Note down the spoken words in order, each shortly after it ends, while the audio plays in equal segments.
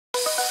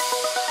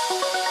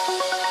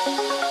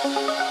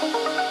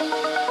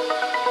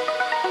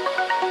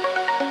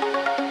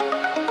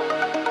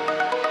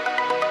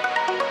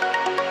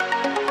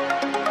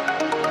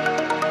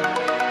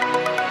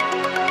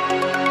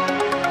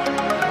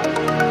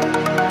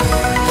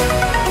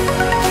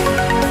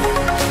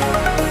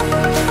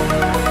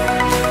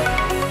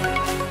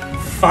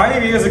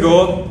5 years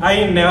ago,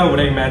 I never would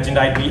have imagined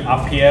I'd be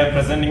up here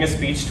presenting a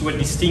speech to a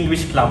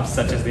distinguished club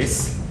such as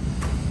this.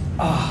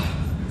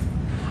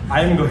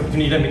 I'm going to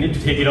need a minute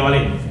to take it all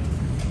in.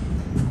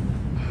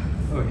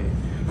 Okay.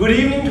 Good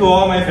evening to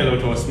all my fellow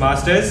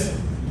Toastmasters.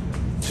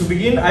 To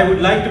begin, I would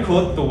like to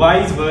quote the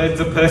wise words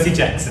of Percy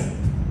Jackson.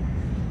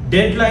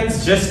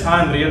 Deadlines just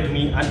aren't real to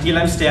me until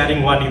I'm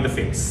staring one in the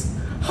face.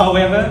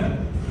 However,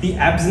 the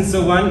absence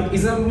of one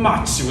is a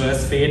much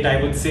worse fate,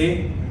 I would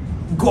say.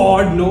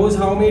 God knows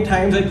how many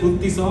times I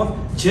put this off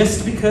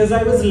just because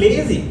I was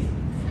lazy.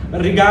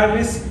 But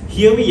regardless,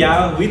 here we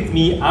are with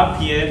me up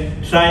here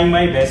trying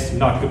my best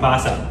not to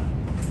pass up.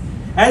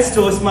 As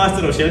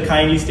Toastmaster Rochelle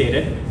kindly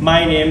stated,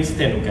 my name's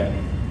Thenuka.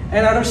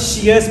 And out of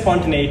sheer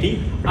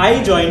spontaneity,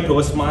 I joined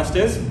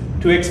Toastmasters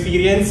to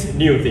experience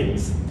new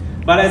things.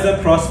 But as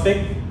a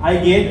prospect, I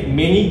gained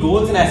many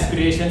goals and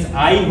aspirations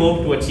I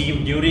hope to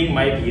achieve during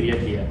my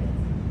period here.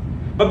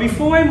 But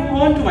before I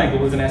move on to my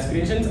goals and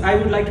aspirations, I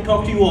would like to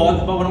talk to you all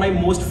about one of my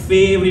most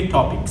favorite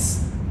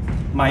topics,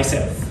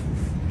 myself.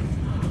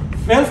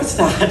 Well, for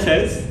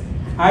starters,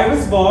 I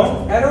was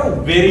born at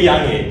a very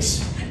young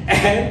age,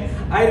 and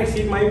I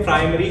received my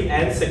primary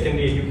and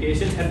secondary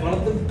education at one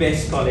of the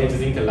best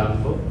colleges in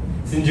Colombo,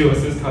 St.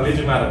 Joseph's College,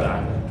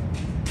 Maradana.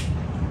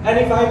 And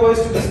if I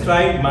was to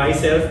describe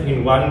myself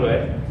in one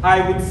word,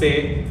 I would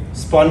say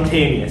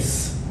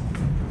spontaneous.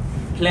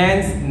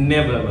 Plans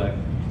never work.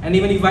 And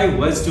even if I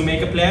was to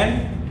make a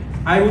plan,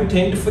 I would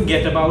tend to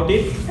forget about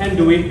it and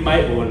do it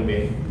my own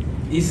way.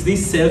 Is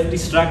this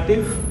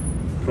self-destructive?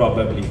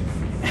 Probably.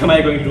 Am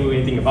I going to do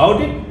anything about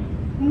it?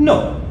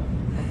 No.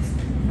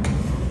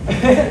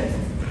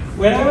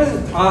 When I was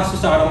asked to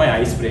start on my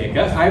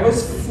icebreaker, I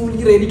was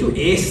fully ready to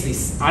ace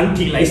this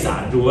until I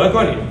started to work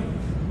on it.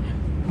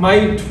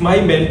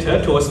 My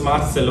mentor,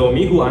 Toastmaster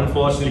Salome, who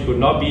unfortunately could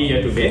not be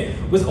here today,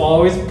 was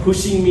always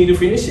pushing me to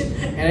finish it,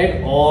 and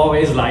I'd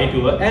always lie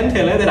to her and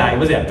tell her that I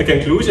was at the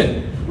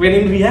conclusion, when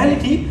in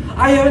reality,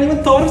 I haven't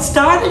even thought of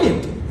starting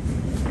it.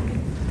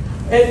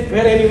 And,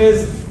 well,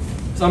 anyways,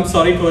 so I'm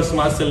sorry,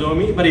 Toastmaster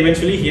Salome, but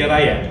eventually here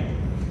I am.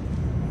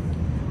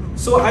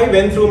 So I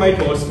went through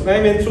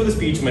the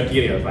speech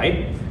material,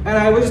 right? And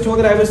I was told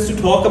that I was to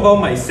talk about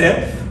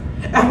myself,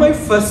 and my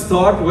first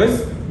thought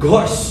was,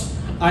 gosh,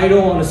 I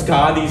don't want to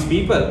scar these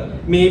people.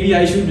 Maybe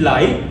I should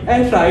lie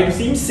and try to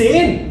seem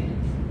sane.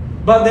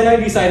 But then I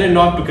decided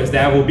not to, because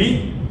that would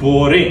be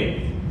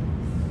boring.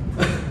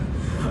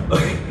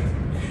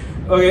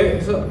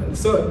 Okay,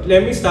 so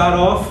let me start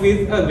off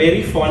with a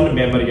very fond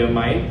memory of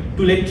mine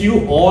to let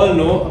you all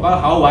know about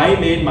how I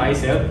made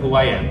myself who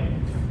I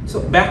am.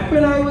 So back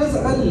when I was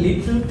a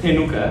little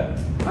Thenuka,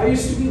 I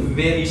used to be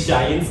very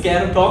shy and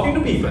scared of talking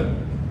to people.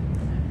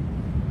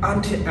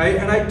 And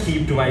I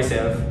keep to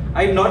myself.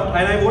 I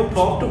won't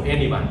talk to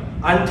anyone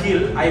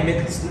until I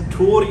met this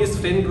notorious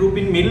friend group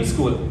in middle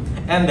school,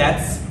 and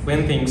that's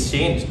when things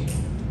changed.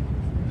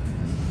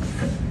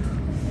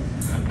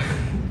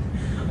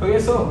 Okay,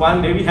 so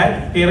one day we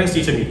had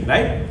parents-teacher meeting,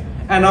 right?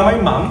 And now my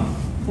mom,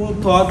 who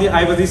thought that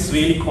I was this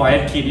really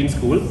quiet kid in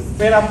school,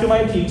 went up to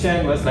my teacher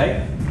and was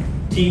like,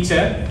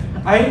 "Teacher,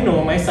 I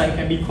know my son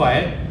can be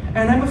quiet,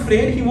 and I'm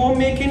afraid he won't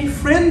make any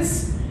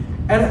friends."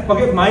 And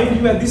okay, mind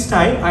you, at this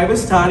time, I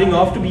was starting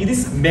off to be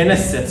this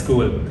menace at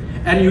school.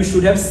 And you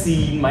should have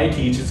seen my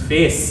teacher's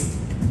face.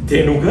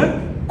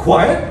 Thenuka?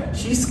 Quiet?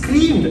 She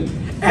screamed.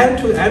 And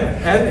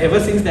ever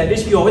since that day,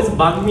 she always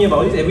bugged me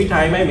about it every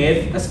time I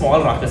made a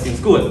small ruckus in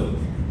school.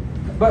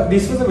 But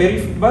this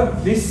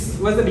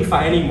was a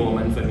defining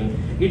moment for me.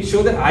 It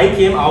showed that I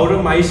came out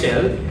of my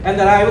shell and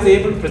that I was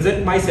able to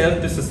present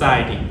myself to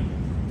society.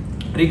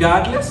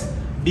 Regardless,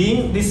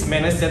 being this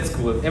menace at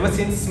school, ever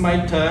since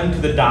my turn to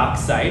the dark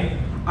side,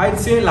 I'd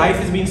say life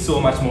has been so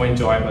much more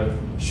enjoyable.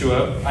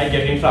 Sure, I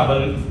get in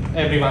trouble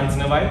every once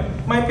in a while.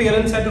 My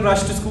parents had to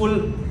rush to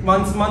school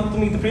once a month to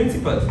meet the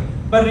principal.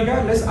 But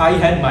regardless, I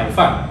had my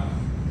fun.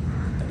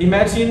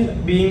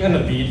 Imagine being an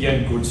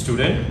obedient, good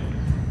student.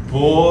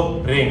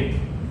 Boring.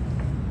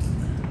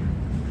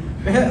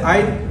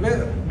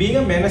 Being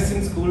a menace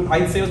in school,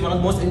 I'd say, was one of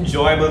the most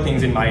enjoyable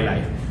things in my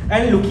life.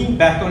 And looking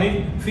back on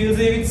it, feels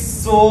like it's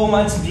so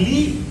much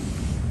glee.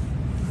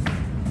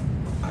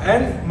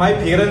 And my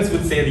parents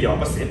would say the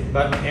opposite,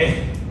 but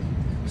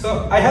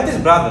So I had this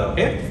brother,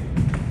 okay?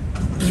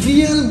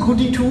 Real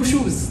goody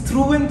two-shoes,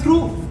 through and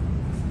through.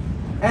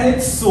 And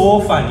it's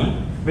so funny,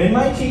 when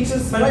my old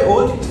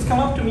teachers come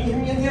up to me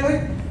and they're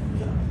like,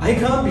 "I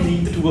can't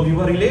believe the two of you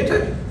are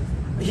related.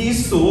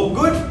 He's so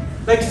good.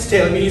 Like, just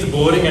tell me he's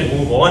boring and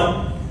move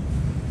on."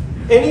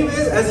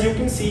 Anyways, as you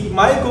can see,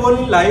 my goal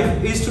in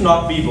life is to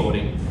not be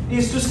boring,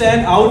 is to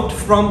stand out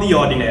from the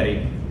ordinary.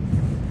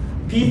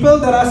 People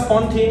that are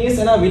spontaneous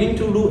and are willing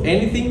to do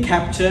anything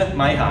capture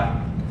my heart.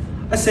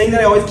 A saying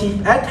that I always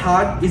keep at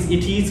heart is,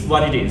 "It is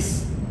what it is."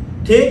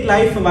 Take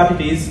life for what it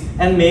is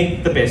and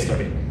make the best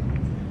of it.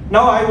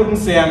 Now, I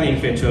wouldn't say I'm an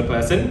influential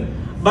person,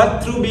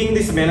 but through being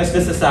this menace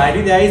to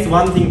society, there is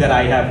one thing that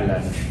I have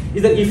learned,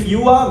 is that if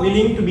you are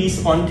willing to be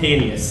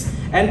spontaneous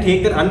and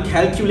take that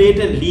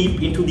uncalculated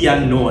leap into the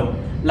unknown,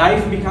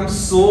 life becomes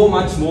so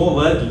much more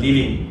worth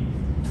living.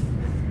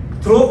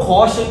 Throw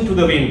caution to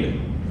the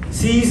wind.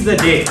 Seize the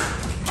day.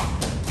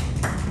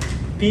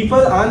 People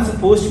aren't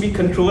supposed to be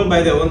controlled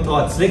by their own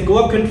thoughts. Let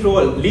go of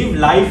control. Live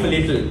life a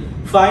little.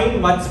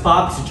 Find what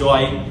sparks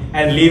joy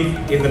and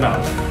live in the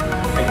now.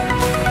 Thank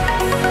you.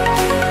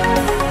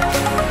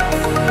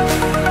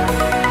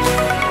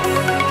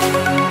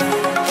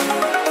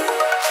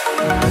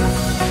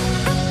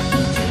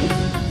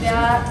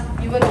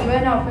 You were given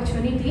an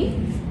opportunity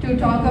to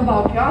talk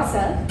about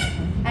yourself,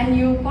 and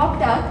you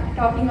popped up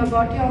talking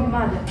about your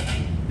mother,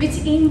 which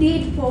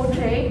indeed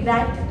portrayed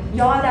that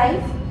your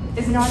life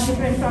is not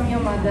different from your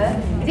mother.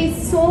 It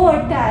is so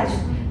attached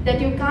that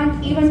you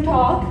can't even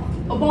talk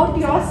about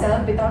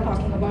yourself without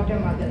talking about your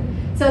mother.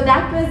 So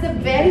that was the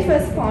very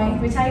first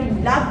point which I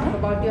loved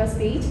about your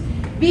speech.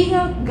 Being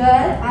a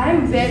girl, I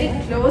am very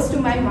close to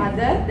my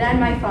mother than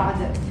my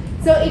father.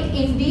 So it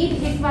indeed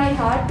hit my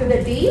heart to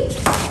the deep,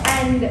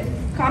 and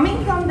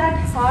coming from that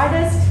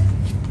hardest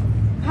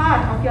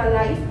part of your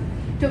life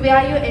to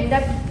where you ended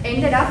up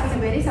in a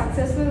very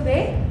successful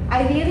way,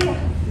 I really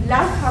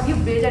loved how you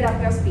built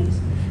up your speech.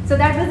 So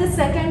that was the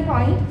second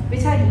point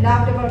which I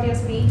loved about your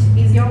speech,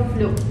 is your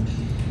flow.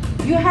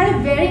 You had a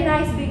very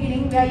nice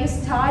beginning where you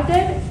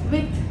started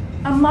with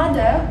a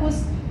mother who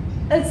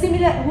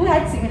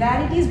had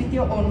similarities with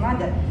your own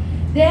mother.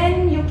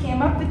 Then you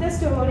came up with a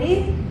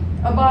story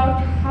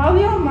about how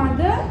your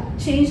mother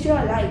changed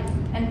your life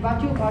and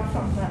what you got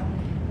from her.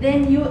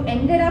 Then you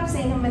ended up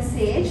saying a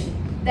message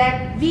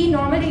that we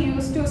normally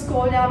used to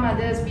scold our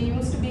mothers, we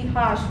used to be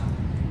harsh.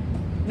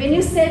 When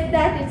you said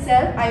that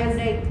itself, I was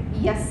like,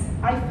 yes,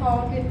 I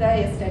fought with her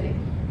yesterday.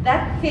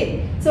 That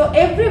hit. So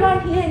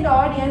everyone here in the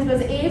audience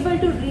was able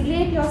to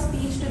relate your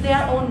speech to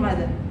their own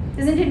mother.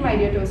 Isn't it, my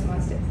dear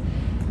Toastmasters?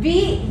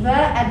 We were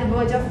at the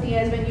verge of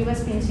tears when you were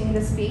finishing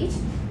the speech.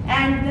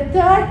 And the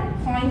third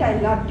point I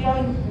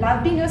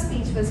loved in your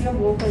speech was your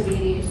vocal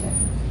variation.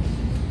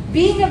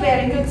 Being a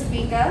very good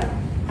speaker,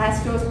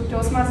 as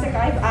Toastmaster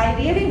Kai, I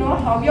really know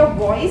how your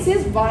voice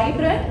is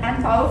vibrant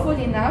and powerful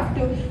enough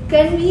to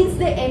convince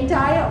the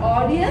entire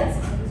audience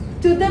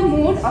to the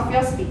mood of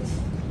your speech.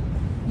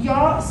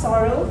 Your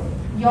sorrow,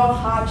 your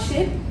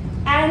hardship,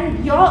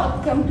 and your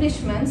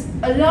accomplishments,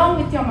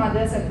 along with your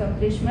mother's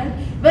accomplishment,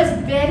 was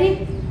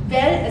very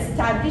well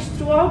established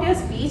throughout your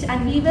speech,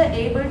 and we were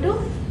able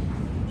to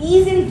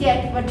easily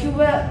get what you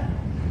were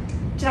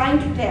trying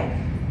to tell.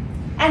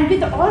 And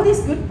with all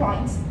these good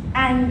points,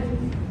 and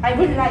I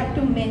would like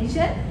to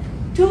mention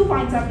 2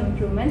 points of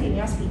improvement in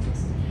your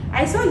speeches.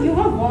 I saw you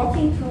were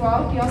walking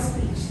throughout your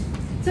speech.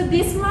 So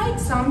this might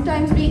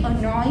sometimes be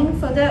annoying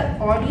for the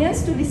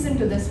audience to listen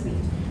to the speech.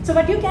 So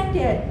what you can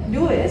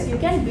do is, you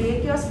can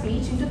break your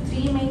speech into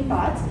 3 main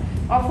parts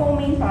or 4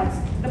 main parts,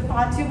 the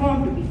parts you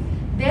want to be.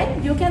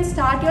 Then you can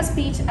start your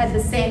speech at the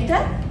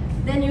center,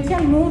 then you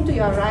can move to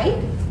your right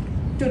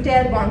to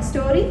tell one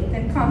story,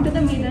 then come to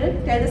the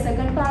middle, tell the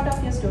second part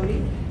of your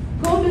story,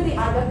 go to the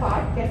other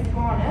part, left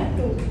corner,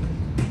 to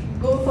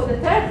go for the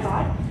third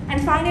part,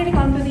 and finally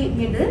come to the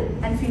middle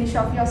and finish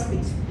off your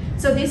speech.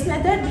 So this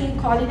method, we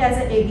call it as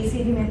an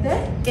ABC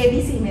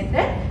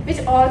method,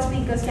 which all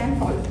speakers can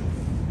follow.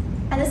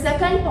 And the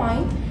second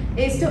point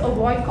is to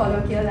avoid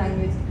colloquial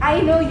language.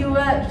 I know you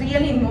were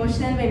really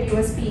emotional when you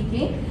were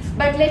speaking,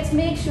 but let's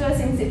make sure,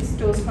 since it's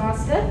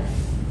Toastmaster,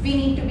 we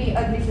need to be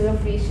a little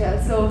official.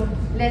 So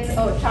let's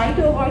try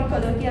to avoid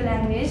colloquial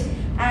language,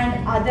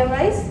 and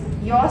otherwise,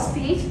 your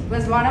speech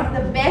was one of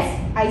the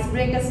best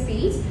icebreaker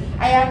speech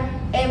I have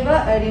ever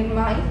heard in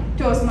my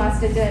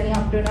Toastmaster journey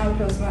up to now,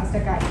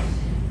 Toastmaster Kai.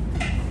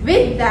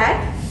 With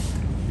that,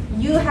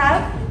 you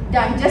have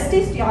done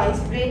justice to your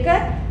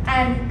icebreaker,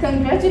 and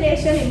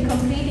congratulations in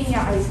completing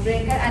your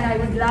icebreaker, and I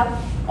would love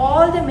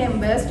all the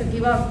members to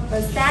give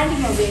a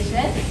standing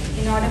ovation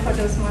in order for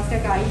Toastmaster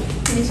Kai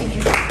finishing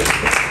his